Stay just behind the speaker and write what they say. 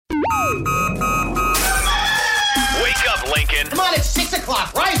Lincoln. Come on, it's 6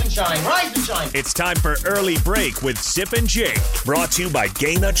 o'clock. Rise and shine, rise and shine. It's time for Early Break with Sip and Jake, brought to you by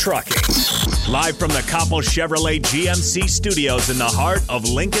Gaina Trucking. Live from the Koppel Chevrolet GMC studios in the heart of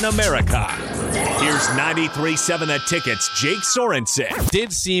Lincoln, America. Here's 93.7 The Ticket's Jake Sorensen.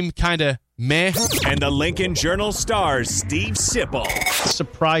 Did seem kind of meh. And the Lincoln Journal-Star's Steve Sipple.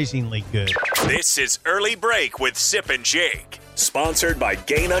 Surprisingly good. This is Early Break with Sip and Jake, sponsored by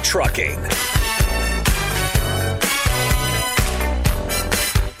Gaina Trucking.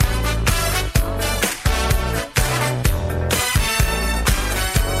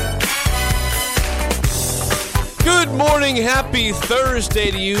 Good morning, happy Thursday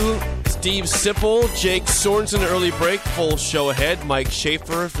to you. Steve Sipple, Jake Sorensen, Early Break, full show ahead. Mike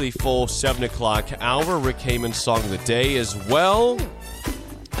Schaefer for the full 7 o'clock hour. Rick Heyman's Song of the Day as well.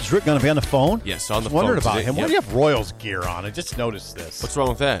 Is Rick going to be on the phone? Yes, on the I phone. wondered about today. him. Why Yep. do you have Royals gear on? I just noticed this. What's wrong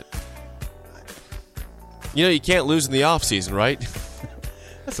with that? You know, you can't lose in the offseason, right?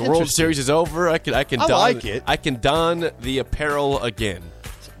 That's The World Series is over. I can I don, like it. I can don the apparel again.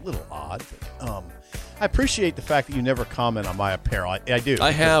 It's a little odd, but I appreciate the fact that you never comment on my apparel. I do. I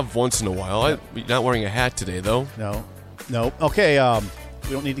have once in a while. I'm not wearing a hat today, though. No. Okay, we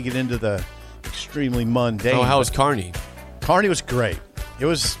don't need to get into the extremely mundane. Oh, how was Kearney? Kearney was great. It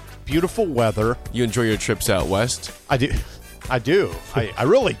was beautiful weather. You enjoy your trips out west? I do. I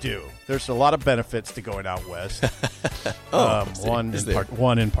really do. There's a lot of benefits to going out west. One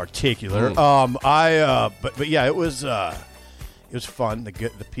in particular. But yeah, it was fun.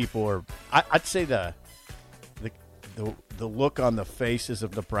 The people are. I'd say the look on the faces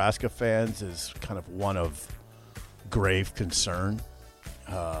of Nebraska fans is kind of one of grave concern.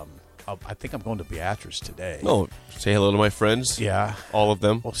 I think I'm going to Beatrice today. Oh, say hello to my friends. Yeah, all of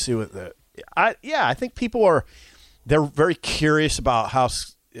them. We'll see what I think people are. They're very curious about how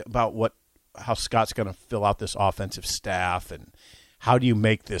Scott's going to fill out this offensive staff and how do you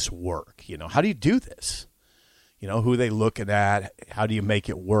make this work? You know, how do you do this? You know, who are they looking at? How do you make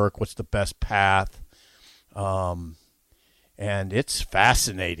it work? What's the best path? And it's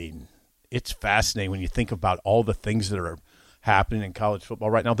fascinating. It's fascinating when you think about all the things that are happening in college football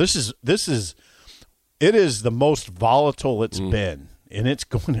right now. It is the most volatile it's been, and it's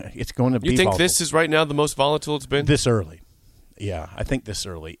going to be. You think volatile. this is right now the most volatile it's been? This early? Yeah, I think this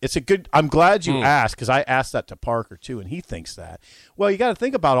early. It's a good. I'm glad you asked because I asked that to Parker too, and he thinks that. Well, you got to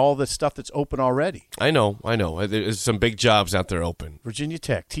think about all this stuff that's open already. I know. There's some big jobs out there open. Virginia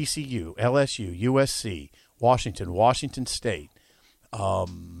Tech, TCU, LSU, USC, Washington State. Did I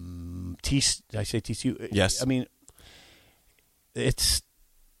say TCU? Yes. I mean, it's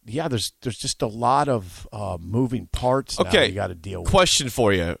there's just a lot of moving parts now you got to deal with. Question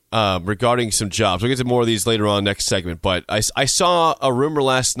for you regarding some jobs. We'll get to more of these later on next segment, but I saw a rumor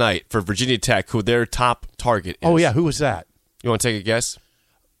last night for Virginia Tech who their top target is. Oh, yeah. Who was that? You want to take a guess?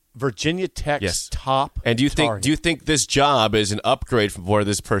 Virginia Tech's top And do you target. think this job is an upgrade from where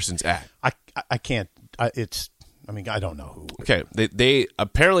this person's at? I can't. I don't know who. Okay. They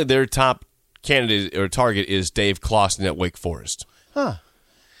apparently their top candidate or target is Dave Clawson at Wake Forest. Huh.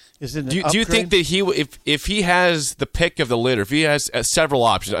 Is it Do you think that if he has the pick of the litter, if he has several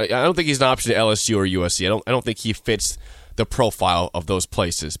options, I don't think he's an option to LSU or USC. I don't think he fits the profile of those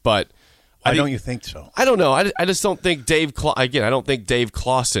places. But why don't you think so? I don't know. I just don't think I don't think Dave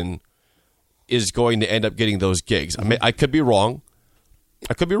Clawson is going to end up getting those gigs. I mean, I could be wrong.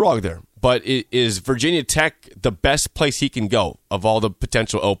 I could be wrong there. But is Virginia Tech the best place he can go of all the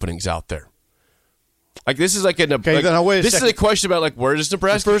potential openings out there? Like this is like then wait a this second. is a question about like where does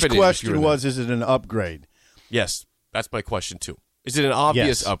Nebraska The fit first in? question was, is it an upgrade? Yes, that's my question too. Is it an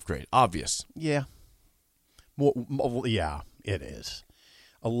obvious Yes. upgrade? Obvious. Yeah. Yeah, it is.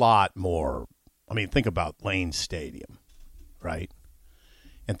 A lot more. I mean, think about Lane Stadium, right?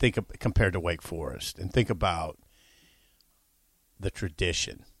 And compared to Wake Forest, and think about the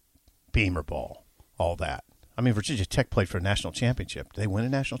tradition, Beamer Ball, all that. I mean, Virginia Tech played for a national championship. Did they win a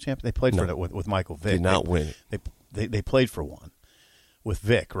national championship? They played for it with Michael Vick. Did not win it. They played for one with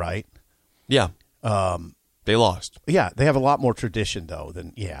Vick, right? Yeah. They lost. Yeah, they have a lot more tradition, though,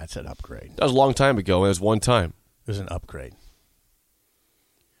 than, it's an upgrade. That was a long time ago. It was one time. It was an upgrade.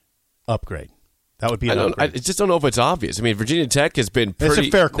 That would be an upgrade. I just don't know if it's obvious. I mean, Virginia Tech has been pretty... It's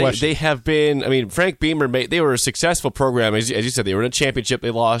a fair question. They have been... I mean, Frank Beamer, they were a successful program. As you said, they were in a championship. They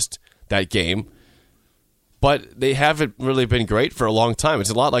lost that game. But they haven't really been great for a long time. It's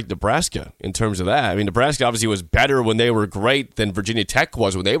a lot like Nebraska in terms of that. I mean, Nebraska obviously was better when they were great than Virginia Tech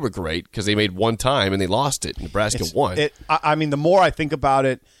was when they were great because they made one time and they lost it. Nebraska won. I mean, the more I think about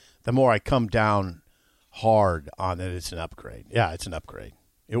it, the more I come down hard on it. It's an upgrade. Yeah, it's an upgrade.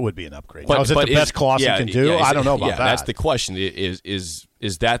 It would be an upgrade. But, now, is it the best Clausen can do? I don't know about that. That's the question. Is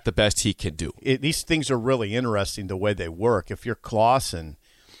that the best he can do? These things are really interesting the way they work. If you're Clausen,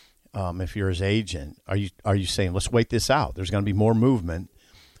 if you're his agent, are you saying, let's wait this out? There's going to be more movement.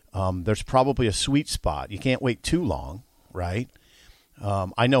 There's probably a sweet spot. You can't wait too long, right?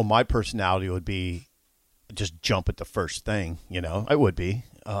 I know my personality would be just jump at the first thing. I would be.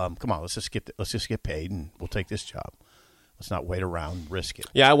 Come on, let's just get paid, and we'll take this job. Let's not wait around and risk it.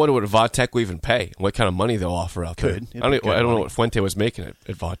 Yeah, I wonder what Vatek will even pay. What kind of money they'll offer out there. I don't know what Fuente was making at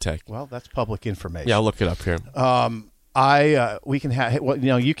Vatek. Well, that's public information. Yeah, I'll look it up here. We can have.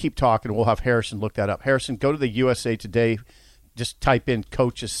 Well, you keep talking. We'll have Harrison look that up. Harrison, go to the USA Today. Just type in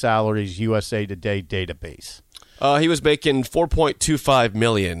coaches' salaries USA Today database. He was making $4.25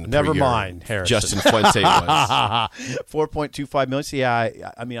 million. Never mind, Harrison. Justin Fuente was $4.25 million. See,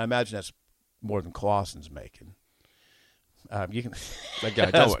 I imagine that's more than Clausen's making. You can. I got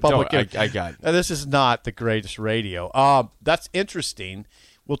it. This is not the greatest radio. That's interesting.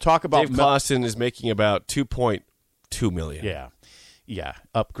 We'll talk about Dave Clausen is making about $2.2 million. Yeah.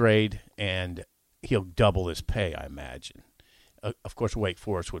 Upgrade, and he'll double his pay, I imagine. Of course, Wake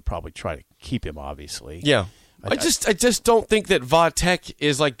Forest would probably try to keep him. Obviously, yeah. I just don't think that Vatek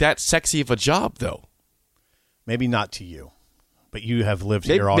is like that sexy of a job, though. Maybe not to you. But you have lived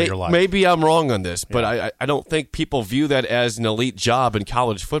here all your life. Maybe I'm wrong on this, but I don't think people view that as an elite job in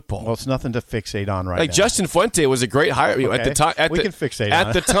college football. Well, it's nothing to fixate on right now. Like Justin Fuente was a great hire at the time. We can fixate at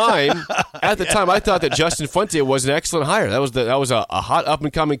on the time. At the time, I thought that Justin Fuente was an excellent hire. That was a hot up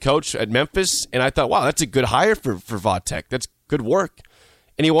and coming coach at Memphis, and I thought, wow, that's a good hire for Vatek. That's good work.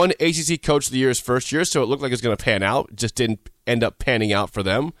 And he won ACC Coach of the Year his first year, so it looked like it was going to pan out. It just didn't end up panning out for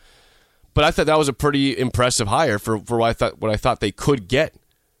them. But I thought that was a pretty impressive hire for what I thought they could get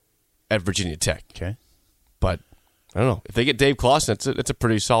at Virginia Tech. Okay. But I don't know. If they get Dave Clausen, it's a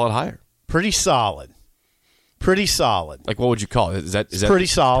pretty solid hire. Pretty solid. Like, what would you call it? Is that pretty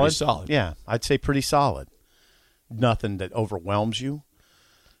solid? Pretty solid. Yeah, I'd say pretty solid. Nothing that overwhelms you.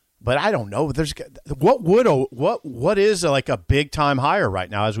 But I don't know. What is like a big time hire right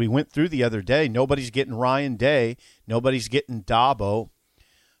now? As we went through the other day, nobody's getting Ryan Day, nobody's getting Dabo,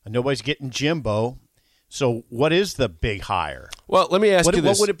 and nobody's getting Jimbo. So what is the big hire? Well, let me ask you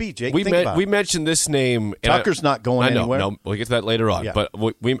this. What would it be, Jake? We mentioned this name. Tucker's not going anywhere. No, we'll get to that later on. Yeah. But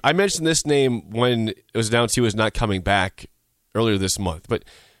I mentioned this name when it was announced he was not coming back earlier this month. But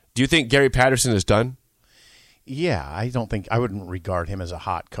do you think Gary Patterson is done? Yeah, I wouldn't regard him as a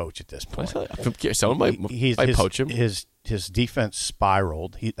hot coach at this point. Someone might poach him. His defense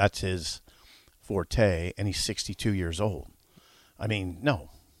spiraled. That's his forte, and he's 62 years old. I mean, no.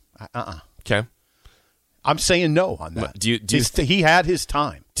 Okay. I'm saying no on that. He had his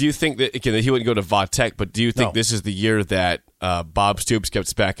time. Do you think that he wouldn't go to Vatek, but do you think this is the year that Bob Stoops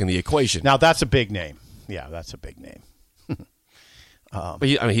gets back in the equation? Now, that's a big name. Yeah, that's a big name. But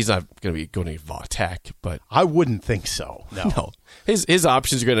he's not going to be going to Vatek, but I wouldn't think so. No. His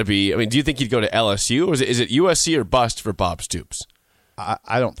options are going to be. Do you think he'd go to LSU, or is it USC or bust for Bob Stoops?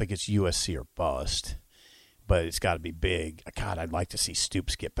 I don't think it's USC or bust, but it's got to be big. God, I'd like to see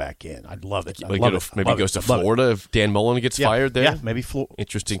Stoops get back in. I'd love it. Maybe he goes to Florida if Dan Mullen gets fired there. Yeah, maybe Florida.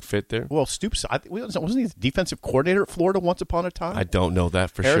 Interesting fit there. Well, Stoops, wasn't he the defensive coordinator at Florida once upon a time? I don't know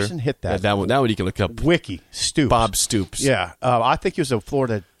that for Harrison sure. hit that. That one you can look up. Wiki, Stoops. Bob Stoops. Yeah. I think he was a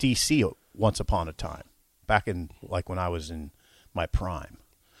Florida DC once upon a time, back in when I was in my prime.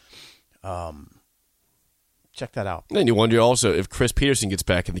 Check that out. And you wonder also if Chris Peterson gets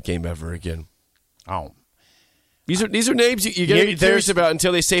back in the game ever again. Oh. These are names you get to be curious about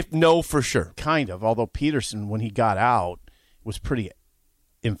until they say no for sure. Kind of, although Peterson, when he got out, was pretty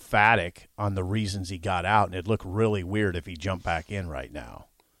emphatic on the reasons he got out, and it'd look really weird if he jumped back in right now.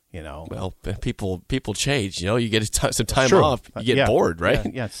 Well, people change. You get some time off, you get bored,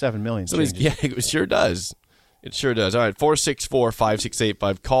 right? Yeah, $7 million. Yeah, it sure does. It sure does. All right,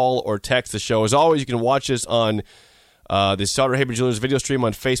 464-5685. Call or text the show. As always, you can watch us on the Sauter Haber Jewelers video stream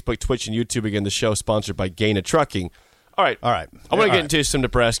on Facebook, Twitch, and YouTube. Again, the show sponsored by Gaina Trucking. All right. I want to get into some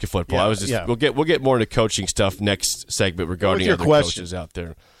Nebraska football. We'll get more into coaching stuff next segment regarding other coaches out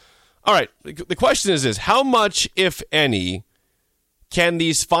there. All right. The question is this: how much, if any, can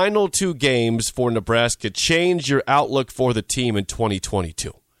these final two games for Nebraska change your outlook for the team in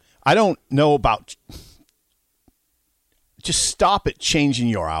 2022? I don't know about. Just stop at changing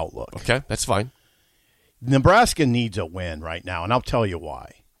your outlook. Okay, that's fine. Nebraska needs a win right now, and I'll tell you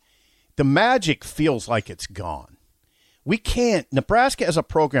why. The magic feels like it's gone. Nebraska as a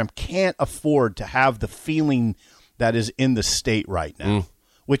program can't afford to have the feeling that is in the state right now,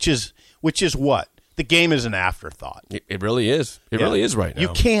 which is what? The game is an afterthought. It really is. It really is right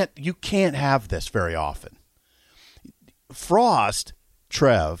now. You can't have this very often. Scott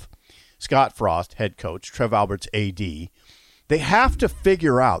Frost, head coach, Trev Alberts, AD, they have to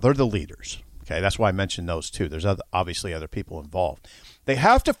figure out, they're the leaders. Okay, that's why I mentioned those two. There's obviously other people involved. They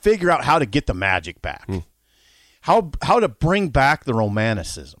have to figure out how to get the magic back, how to bring back the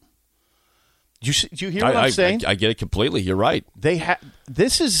romanticism. Do you hear what I'm saying? I get it completely. You're right.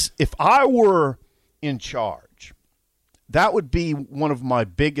 This is, if I were in charge, that would be one of my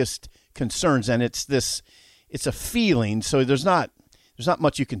biggest concerns, and it's a feeling. So there's not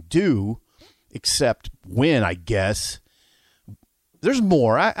much you can do except win, I guess. There's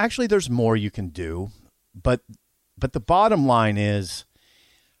more. Actually, there's more you can do, but the bottom line is,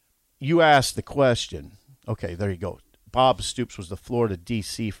 you asked the question. Okay, there you go. Bob Stoops was the Florida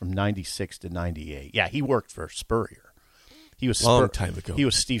DC from 96 to 98. Yeah, he worked for Spurrier. He was long time ago. He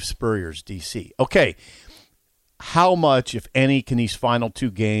was Steve Spurrier's DC. Okay, how much, if any, can these final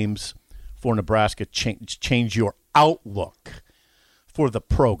 2 games for Nebraska change your outlook for the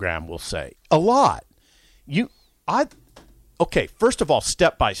program? We'll say a lot. Okay, first of all,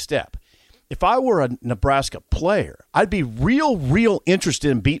 step by step. If I were a Nebraska player, I'd be real interested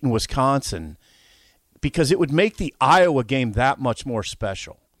in beating Wisconsin, because it would make the Iowa game that much more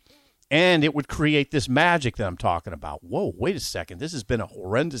special. And it would create this magic that I'm talking about. Whoa, wait a second. This has been a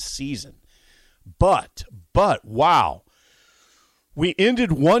horrendous season. But, wow. We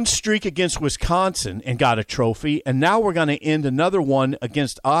ended one streak against Wisconsin and got a trophy, and now we're going to end another one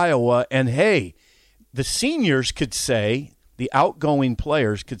against Iowa. And, hey, the seniors could say, the outgoing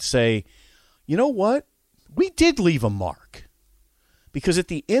players could say, you know what? We did leave a mark. Because at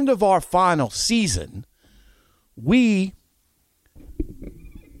the end of our final season, we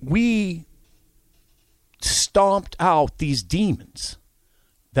stomped out these demons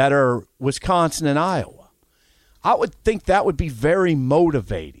that are Wisconsin and Iowa. I would think that would be very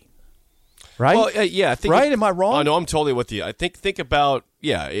motivating, right? Well, yeah, I think right. Am I wrong? Oh, no, I'm totally with you. I think about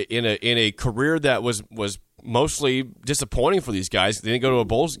in a career that was mostly disappointing for these guys. They didn't go to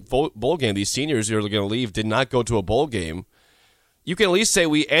a bowl game. These seniors who are going to leave did not go to a bowl game. You can at least say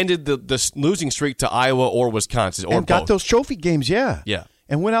we ended the losing streak to Iowa or Wisconsin or and got both. Those trophy games, yeah,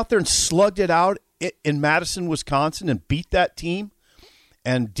 and went out there and slugged it out in Madison, Wisconsin, and beat that team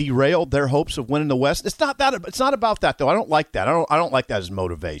and derailed their hopes of winning the West. It's not about that though. I don't like that. I don't like that as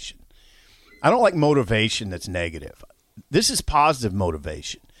motivation. I don't like motivation that's negative. This is positive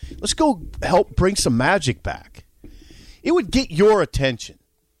motivation. Let's go help bring some magic back. It would get your attention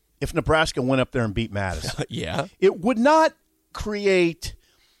if Nebraska went up there and beat Madison. Yeah, it would not create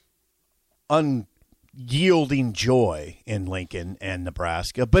unyielding joy in Lincoln and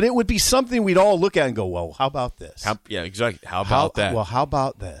Nebraska, but it would be something we'd all look at and go, well, how about this? Yeah, exactly. How about that? Well, how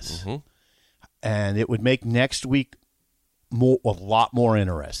about this? Mm-hmm. And it would make next week a lot more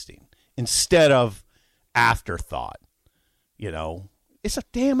interesting instead of afterthought. It's a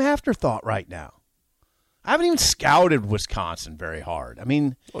damn afterthought right now. I haven't even scouted Wisconsin very hard. I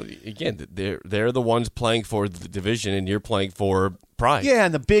mean, well, again, they're the ones playing for the division, and you're playing for pride. Yeah,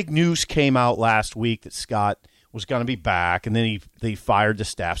 and the big news came out last week that Scott was going to be back, and then they fired the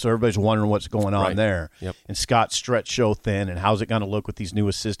staff, so everybody's wondering what's going on there. Yep. And Scott's stretched so thin, and how's it going to look with these new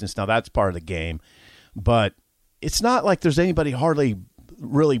assistants? Now, that's part of the game, but it's not like there's anybody hardly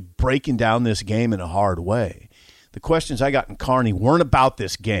really breaking down this game in a hard way. The questions I got in Kearney weren't about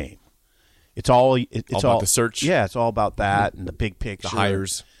this game. It's all about the search. Yeah, it's all about that and the big picture. The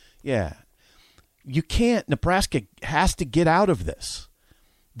hires. Yeah. You can't. Nebraska has to get out of this.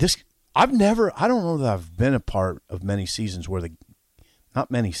 I don't know that I've been a part of many seasons where not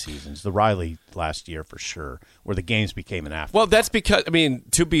many seasons, the Riley last year for sure, where the games became an afterthought. Well, that's because,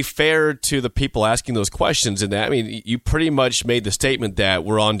 to be fair to the people asking those questions, you pretty much made the statement that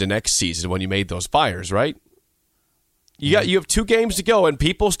we're on to next season when you made those fires, right? You have 2 games to go, and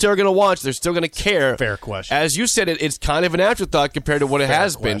people still are going to watch. They're still going to care. Fair question. As you said, it's kind of an afterthought compared to what it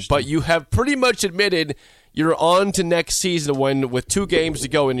has been. But you have pretty much admitted you're on to next season when, with 2 games to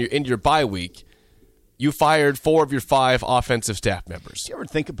go in your bye week, you fired 4 of your 5 offensive staff members. Do you ever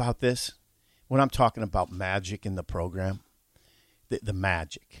think about this when I'm talking about magic in the program? The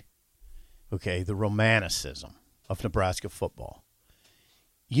magic, okay, the romanticism of Nebraska football.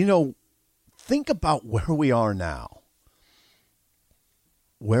 Think about where we are now.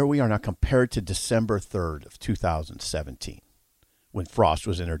 Where we are now compared to December 3rd of 2017 when Frost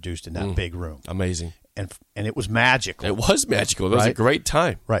was introduced in that big room. Amazing. And it was magical. It was magical. It was a great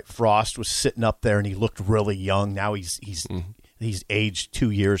time. Right. Frost was sitting up there, and he looked really young. Now he's aged 2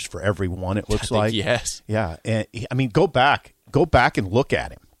 years for every one, it looks like. Yes. Yeah. And go back and look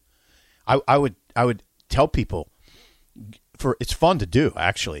at him. I would tell people it's fun to do.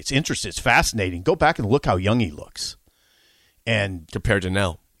 Actually, it's interesting. It's fascinating. Go back and look how young he looks, and compared to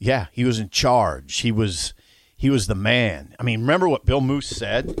now. Yeah, he was in charge. He was the man. I mean, remember what Bill Moose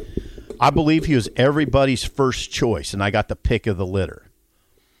said? I believe he was everybody's first choice, and I got the pick of the litter.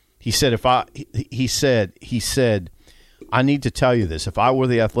 He said, he said, I need to tell you this. If I were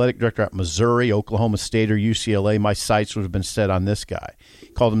the athletic director at Missouri, Oklahoma State, or UCLA, my sights would have been set on this guy. He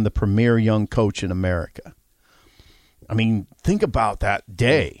called him the premier young coach in America. I mean, think about that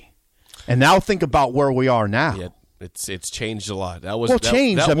day. And now think about where we are now. Yeah, it's changed a lot. That was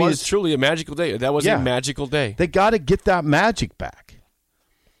changed. That was truly a magical day. That was a magical day. They got to get that magic back.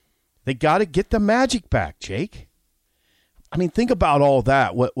 They got to get the magic back, Jake. I mean, think about all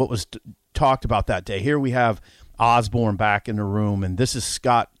that, what was talked about that day. Here we have Osborne back in the room, and this is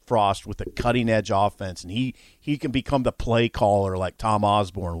Scott Frost with a cutting-edge offense, and he can become the play caller like Tom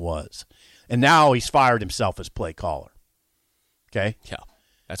Osborne was. And now he's fired himself as play caller. Okay? Yeah.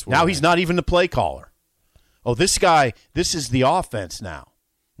 That's now he's not even the play caller. Oh, this guy, this is the offense now.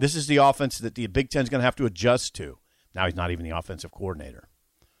 This is the offense that the Big Ten's going to have to adjust to. Now he's not even the offensive coordinator.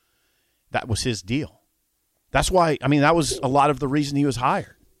 That was his deal. That's why, I mean, that was a lot of the reason he was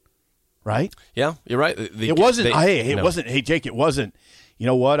hired, right? Yeah, you're right. It wasn't, hey, Jake, it wasn't, you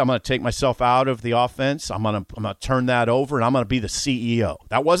know what, I'm going to take myself out of the offense. I'm going to turn that over, and I'm going to be the CEO.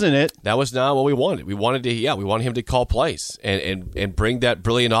 That wasn't it. That was not what we wanted. We wanted him to call plays and bring that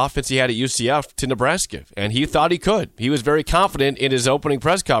brilliant offense he had at UCF to Nebraska, and he thought he could. He was very confident in his opening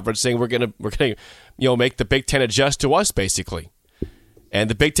press conference, saying we're going to make the Big Ten adjust to us, basically. And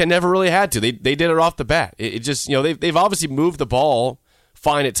the Big Ten never really had to. They did it off the bat. It just, they've obviously moved the ball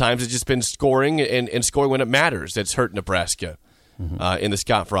fine at times. It's just been scoring and scoring when it matters that's hurt Nebraska in the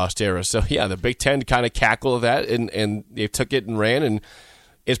Scott Frost era. So, yeah, the Big Ten kind of cackled at that, and they took it and ran, and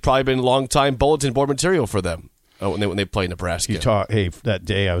it's probably been long-time bulletin board material for them when they played Nebraska. That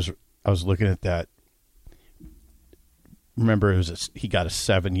day I was looking at that. Remember, he got a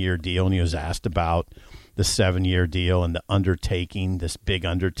 7-year deal, and he was asked about the 7-year deal and the undertaking, this big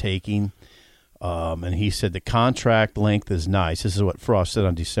undertaking. And he said the contract length is nice. This is what Frost said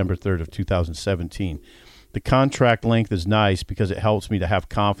on December 3rd of 2017. The contract length is nice because it helps me to have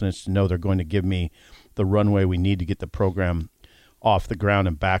confidence to know they're going to give me the runway we need to get the program off the ground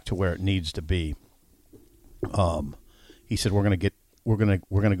and back to where it needs to be. He said we're going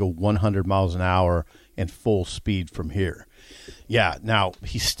to go 100 miles an hour and full speed from here. Yeah, now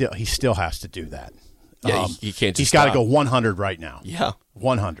he still has to do that. Yeah, he can't. He's got to go 100 right now. Yeah,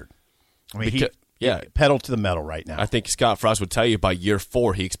 100. I mean, he pedal to the metal right now. I think Scott Frost would tell you by year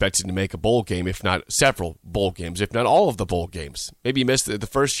 4 he expected to make a bowl game, if not several bowl games, if not all of the bowl games. Maybe he missed it the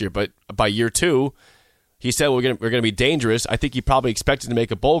first year, but by year 2, he said we're gonna be dangerous. I think he probably expected to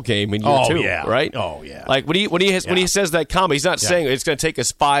make a bowl game in year 2. Yeah. Right? Oh yeah. Like when he says that comment, he's not saying it's going to take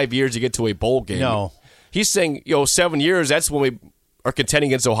us 5 years to get to a bowl game. No, he's saying 7 years. That's when we are contending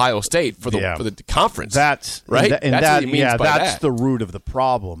against Ohio State for the conference. That's right. That's what he means by that's that. the root of the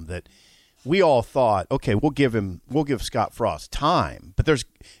problem. That we all thought, okay, we'll give Scott Frost time, but there's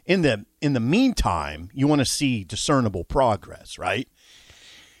in the meantime, you want to see discernible progress, right?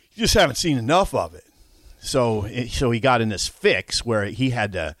 You just haven't seen enough of it. So he got in this fix where he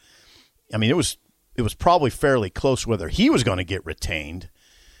had to. I mean, it was probably fairly close whether he was going to get retained,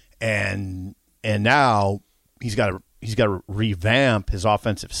 and now he's got to revamp his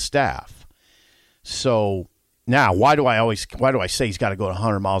offensive staff. So now, why do I say he's got to go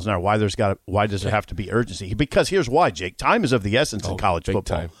 100 miles an hour? Why does there have to be urgency? Because here's why, Jake. Time is of the essence in college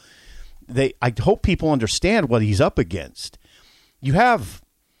football. Time. I hope people understand what he's up against. You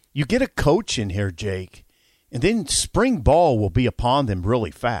get a coach in here, Jake, and then spring ball will be upon them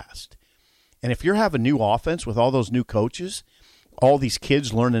really fast. And if you have a new offense with all those new coaches, all these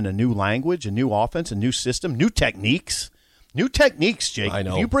kids learning a new language, a new offense, a new system, new techniques, Jake. I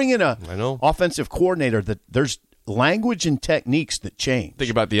know. If you bring in offensive coordinator, that there's language and techniques that change.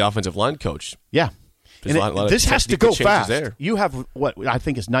 Think about the offensive line coach. Yeah. And this has to go fast. There. You have what I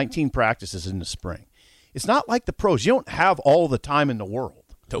think is 19 practices in the spring. It's not like the pros. You don't have all the time in the world.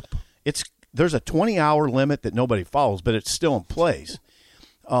 Nope. There's a 20-hour limit that nobody follows, but it's still in place.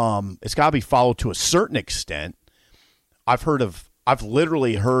 It's got to be followed to a certain extent. I've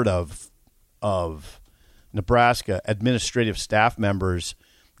literally heard of Nebraska administrative staff members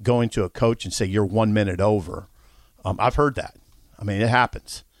going to a coach and say, "You're 1 minute over." I've heard that. I mean, it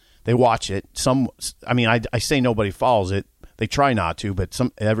happens. They watch it. I say nobody follows it. They try not to, but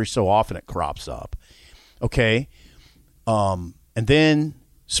every so often it crops up. Okay. And then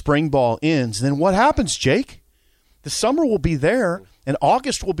spring ball ends. Then what happens, Jake? The summer will be there. And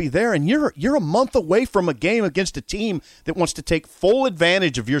August will be there, and you're a month away from a game against a team that wants to take full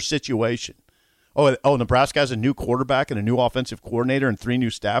advantage of your situation. Oh, Nebraska has a new quarterback and a new offensive coordinator and 3 new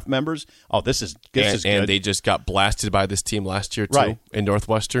staff members. Oh, this is good. And they just got blasted by this team last year, too, in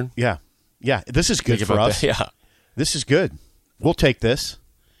Northwestern. Yeah. This is good for us. Yeah. This is good. We'll take this.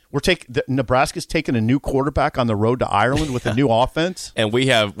 Nebraska's taking a new quarterback on the road to Ireland with a new offense. And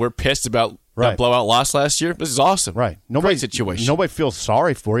we're pissed about that blowout loss last year. This is awesome. Right. Great situation. Nobody feels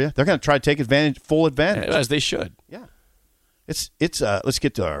sorry for you. They're going to try to take full advantage. As they should. Yeah. It's let's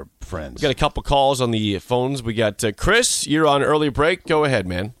get to our friends. We got a couple calls on the phones. We got Chris. You're on early break. Go ahead,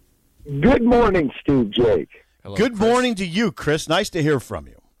 man. Good morning, Steve Jake. Hello, Good Chris. morning to you, Chris. Nice to hear from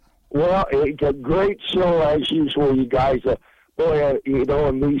you. Well, it's a great show as usual. You guys,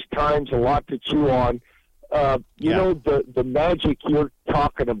 in these times, a lot to chew on. You know, the magic you're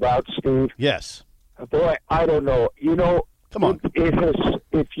talking about, Steve. Yes. Boy, I don't know. You know, come on.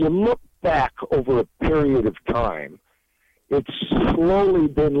 If you look back over a period of time, it's slowly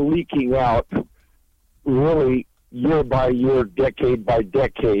been leaking out, really year by year, decade by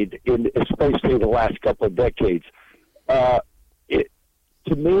decade, especially the last couple of decades.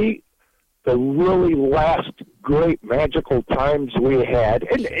 To me, the really last great magical times we had,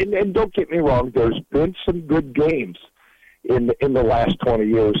 and don't get me wrong, there's been some good games in the last 20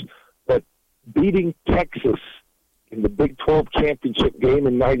 years, but beating Texas in the Big 12 championship game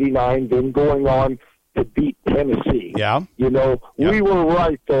in '99, then going on to beat Tennessee. Yeah. You know, we were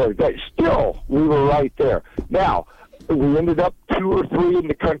right there. We were right there. Now, we ended up 2 or 3 in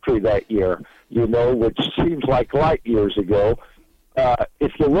the country that year, you know, which seems like light years ago.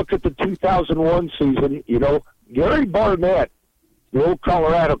 If you look at the 2001 season, you know, Gary Barnett, the old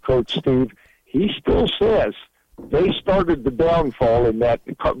Colorado coach, Steve, he still says they started the downfall in that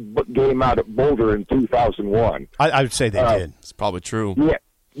game out at Boulder in 2001. I would say they did. It's probably true. Yeah.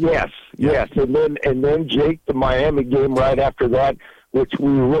 Yes. And then Jake, the Miami game right after that, which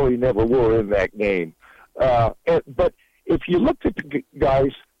we really never were in that game. But if you look at the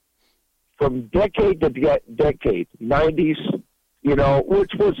guys from decade to decade, 90s, you know,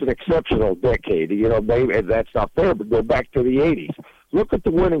 which was an exceptional decade, you know, that's not fair, but go back to the 80s. Look at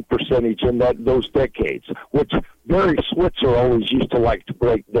the winning percentage in those decades, which Barry Switzer always used to like to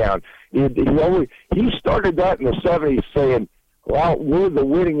break down. He started that in the 70s saying, well, we're the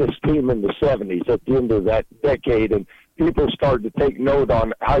winningest team in the 70s at the end of that decade, and people started to take note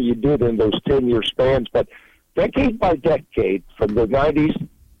on how you did in those 10-year spans. But decade by decade, from the 90s,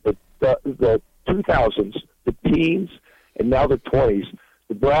 the 2000s, the teens, and now the 20s,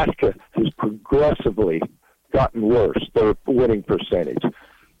 Nebraska has progressively gotten worse, their winning percentage.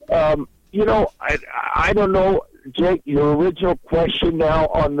 You know, I don't know, Jake, your original question now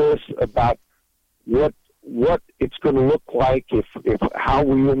on this about what it's going to look like if how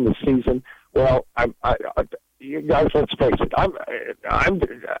we win the season. Well, you guys, let's face it. I'm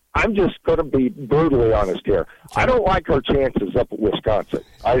just going to be brutally honest here. I don't like our chances up at Wisconsin.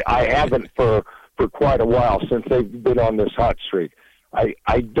 I haven't for quite a while since they've been on this hot streak.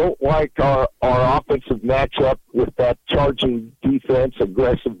 I don't like our offensive matchup with that charging defense,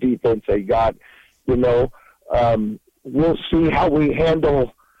 aggressive defense they got. You know, we'll see how we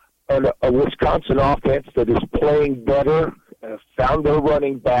handle a Wisconsin offense that is playing better, found their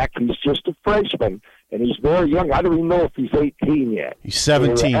running back. He's just a freshman, and he's very young. I don't even know if he's 18 yet. He's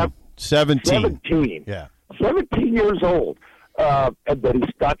 17. 17. Yeah. 17 years old. But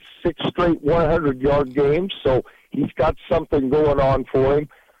he's got 6 straight 100-yard games, so he's got something going on for him.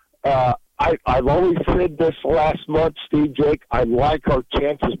 I've always said this last month, Steve Jake, I like our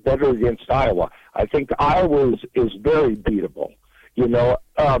chances better against Iowa. I think Iowa is very beatable, you know.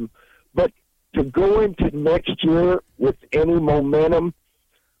 But to go into next year with any momentum,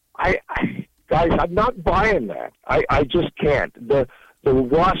 guys, I'm not buying that. I just can't. The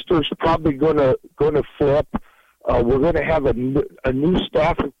roster's probably gonna flip. We're going to have a new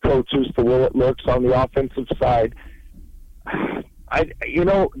staff of coaches, the way it looks on the offensive side. You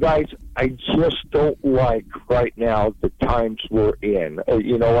know, guys, I just don't like right now the times we're in.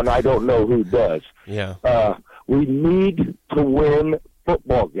 You know, and I don't know who does. Yeah. We need to win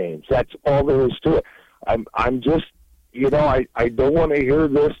football games. That's all there is to it. I'm just, you know, I don't want to hear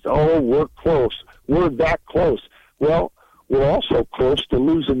this. Oh, we're close. We're that close. Well, we're also close to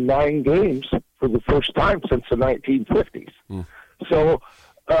losing 9 games for the first time since the 1950s. So,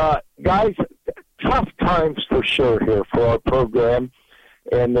 guys, tough times for sure here for our program.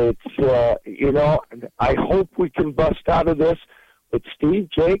 And it's, you know, I hope we can bust out of this. But Steve,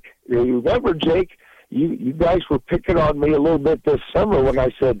 Jake, you remember, Jake, you guys were picking on me a little bit this summer when I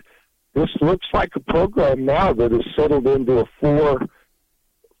said, this looks like a program now that has settled into a 4-win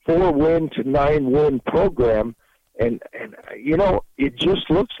to 9-win program. And it just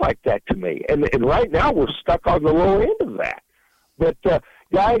looks like that to me. And right now we're stuck on the low end of that. But,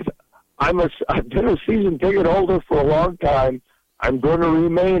 guys, I've been a season ticket holder for a long time. I'm going to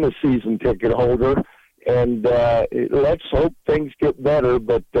remain a season ticket holder. And let's hope things get better.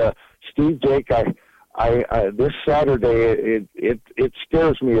 But, Steve, Jake, I this Saturday, it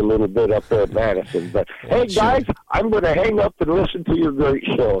scares me a little bit up there at Madison. But, hey, guys, I'm going to hang up and listen to your great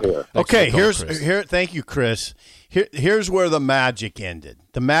show here. Okay, thank you, Chris. Here's where the magic ended.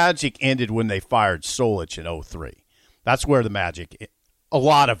 The magic ended when they fired Solich in 2003. That's where the magic, a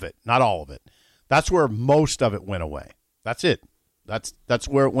lot of it, not all of it. That's where most of it went away. That's it. That's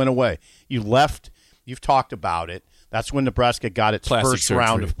where it went away. You left. You've talked about it. That's when Nebraska got its first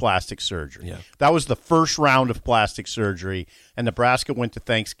round of plastic surgery. Yeah. That was the first round of plastic surgery, and Nebraska went to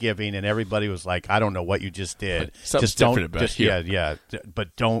Thanksgiving, and everybody was like, "I don't know what you just did. Just don't,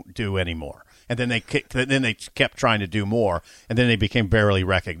 but don't do any more." And then they kept trying to do more, and then they became barely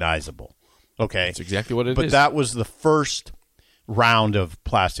recognizable. Okay, that's exactly what it is. But that was the first round of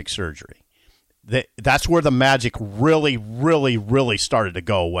plastic surgery. That's where the magic really, really, really started to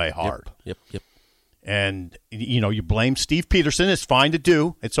go away hard. Yep. And, you blame Steve Peterson. It's fine to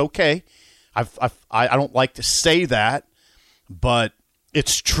do. It's okay. I don't like to say that, but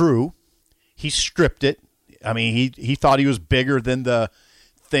it's true. He stripped it. I mean, he thought he was bigger than the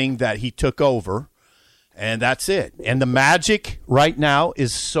thing that he took over, and that's it. And the magic right now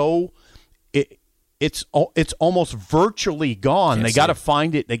is it's almost virtually gone. They got to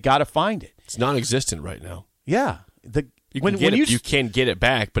find it. It's non-existent right now. Yeah. You can get it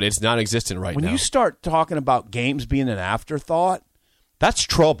back, but it's non-existent right now. When you start talking about games being an afterthought, that's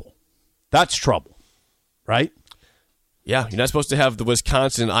trouble. Right? Yeah, you're not supposed to have the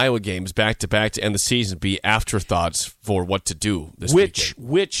Wisconsin and Iowa games back-to-back to end the season be afterthoughts for what to do this weekend.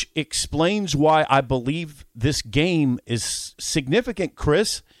 Which explains why I believe this game is significant,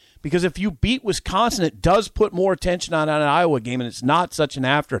 Chris, because if you beat Wisconsin, it does put more attention on an Iowa game, and it's not such an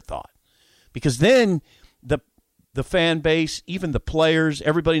afterthought. Because then the fan base, even the players,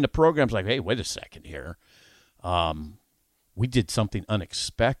 everybody in the program's like, hey, wait a second here. We did something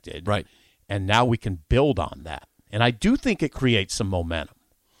unexpected. Right. And now we can build on that. And I do think it creates some momentum.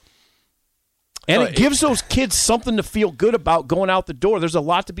 And it gives those kids something to feel good about going out the door. There's a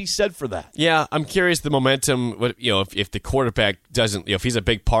lot to be said for that. Yeah, I'm curious the momentum, if the quarterback doesn't, if he's a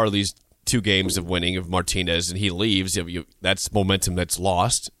big part of these 2 games of winning of Martinez and he leaves, that's momentum that's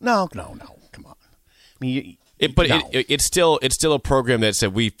lost. No, come on. I mean, it's still a program that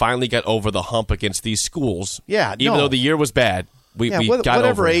said we finally got over the hump against these schools. Yeah, even though the year was bad, we got over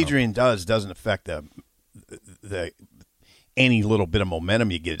whatever Adrian does doesn't affect the any little bit of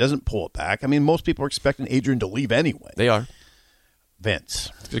momentum you get. It doesn't pull it back. I mean, most people are expecting Adrian to leave anyway. They are.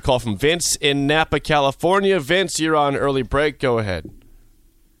 Vince. It's a call from Vince in Napa, California. Vince, you're on early break. Go ahead.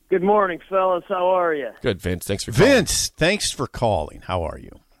 Good morning, fellas. How are you? Good, Vince. Thanks for calling. Vince, thanks for calling. How are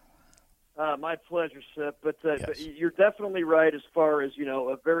you? My pleasure, Sip. But Yes. you're definitely right as far as,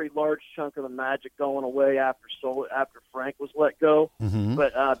 a very large chunk of the magic going away after Frank was let go. Mm-hmm.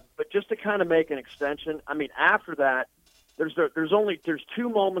 But just to kind of make an extension, I mean, after that, there's 2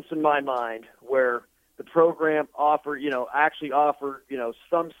 moments in my mind where the program offered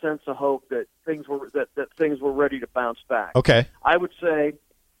some sense of hope that things were ready to bounce back. Okay. I would say.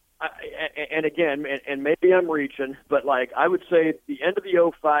 And again, and maybe I'm reaching, but I would say the end of the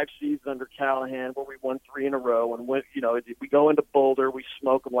 2005 season under Callahan, where we won 3 in a row, and we go into Boulder, we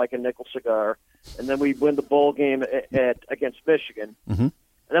smoke them like a nickel cigar, and then we win the bowl game against Michigan, mm-hmm. and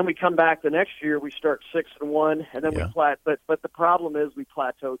then we come back the next year, we start 6-1, and then we But the problem is we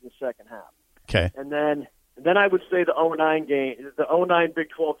plateaued in the second half. Okay, and then I would say the 2009 game, the 2009 Big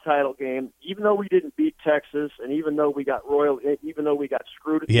 12 title game, even though we didn't beat Texas and even though we got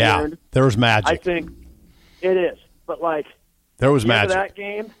screwed at the end. There was magic. I think it is. But there was magic. That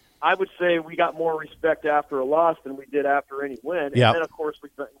game, I would say we got more respect after a loss than we did after any win. Yep. And then, of course,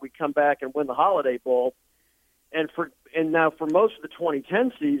 we come back and win the Holiday Bowl. And now for most of the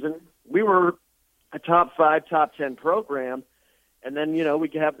 2010 season, we were a top 5, top 10 program. And then we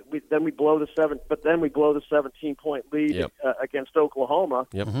blow the 17-point lead against Oklahoma.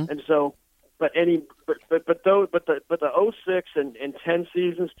 Yep. And so, but the 06 and 10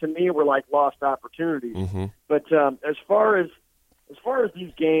 seasons to me were like lost opportunities. Mm-hmm. But as far as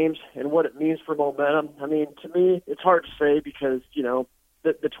these games and what it means for momentum, I mean, to me it's hard to say because the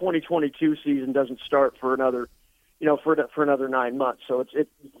 2022 season doesn't start for another for another 9 months. So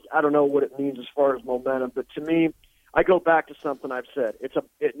I don't know what it means as far as momentum, but to me, I go back to something I've said.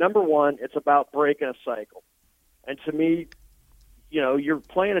 Number one, it's about breaking a cycle. And to me, you're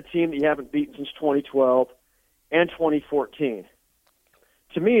playing a team that you haven't beaten since 2012 and 2014.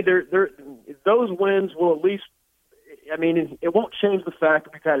 To me, those wins will at least, it won't change the fact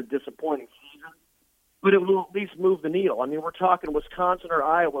that we've had a disappointing season, but it will at least move the needle. We're talking Wisconsin or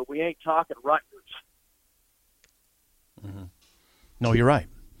Iowa. We ain't talking Rutgers. Mm-hmm. No, you're right.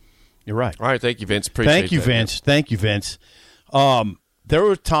 You're right. All right, thank you, Vince. Appreciate Thank you, that, Vince. Thank you, Vince. There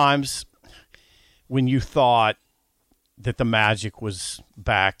were times when you thought that the Magic was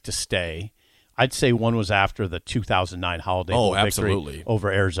back to stay. I'd say one was after the 2009 Holiday Bowl victory absolutely.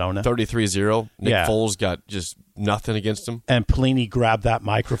 over Arizona. 33-0. Nick Foles got just nothing against him. And Pelini grabbed that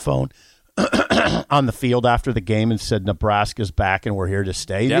microphone on the field after the game and said, Nebraska's back and we're here to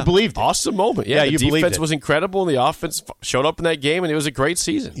stay. Yeah. You believed it. Awesome moment. Yeah, the you believed defense it. was incredible, and the offense showed up in that game, and it was a great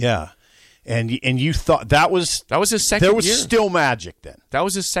season. Yeah. And you thought that was his second There was year. still magic then. That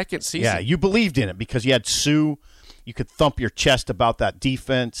was his second season. Yeah, you believed in it because you had Sue. You could thump your chest about that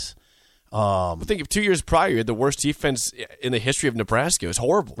defense. I think 2 years prior, you had the worst defense in the history of Nebraska. It was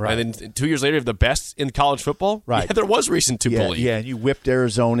horrible. Right. And then 2 years later, you have the best in college football. Right. Yeah, there was reason to believe. Yeah, and you whipped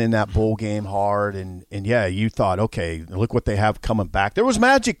Arizona in that bowl game hard, and you thought, okay, look what they have coming back. There was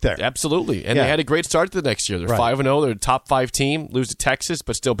magic there. Absolutely. And Yeah. they had a great start to the next year. They're Right. 5-0. They're a top 5 team. Lose to Texas,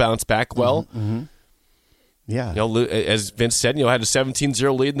 but still bounce back well. Mm-hmm. Yeah. As Vince said, had a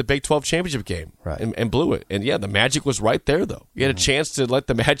 17-0 lead in the Big 12 championship game. Right. And blew it. And, the Magic was right there, though. You had a chance to let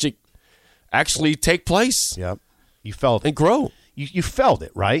the Magic actually take place. Yep. You felt and grow. You felt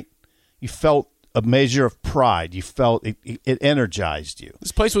it, right? You felt a measure of pride. You felt it energized you.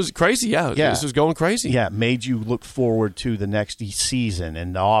 This place was crazy, yeah. This was going crazy. Yeah, it made you look forward to the next season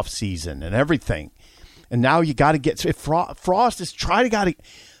and the off season and everything. And now you got to get if Frost is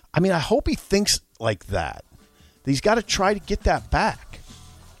I hope he thinks like that. He's got to try to get that back.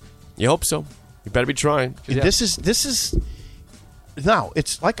 You hope so. You better be trying. Yeah. This is now,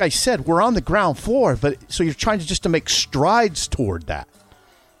 it's like I said, we're on the ground floor, but so you're trying to make strides toward that.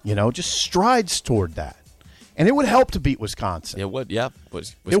 Just strides toward that. And it would help to beat Wisconsin. It would, yeah.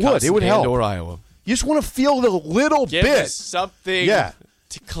 It would help. Or Iowa. You just want to feel the little Give bit. us something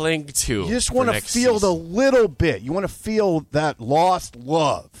to cling to. You just want to feel the little bit. You want to feel that lost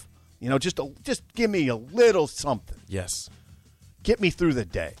love. Just give me a little something. Yes. Get me through the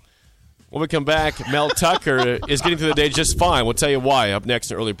day. When we come back, Mel Tucker is getting through the day just fine. We'll tell you why up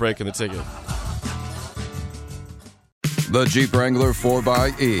next in Early Break in the Ticket. The Jeep Wrangler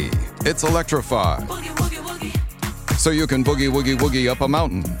 4xE. It's electrified. So you can boogie woogie woogie up a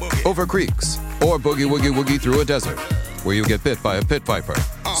mountain, over creeks, or boogie woogie woogie through a desert where you get bit by a pit viper.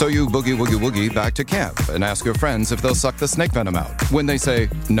 So you boogie woogie woogie back to camp and ask your friends if they'll suck the snake venom out. When they say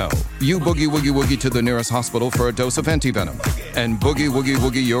no, you boogie woogie woogie to the nearest hospital for a dose of anti-venom and boogie woogie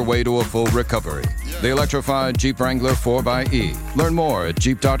woogie your way to a full recovery. The electrified Jeep Wrangler 4xE. Learn more at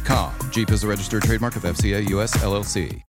Jeep.com. Jeep is a registered trademark of FCA US LLC.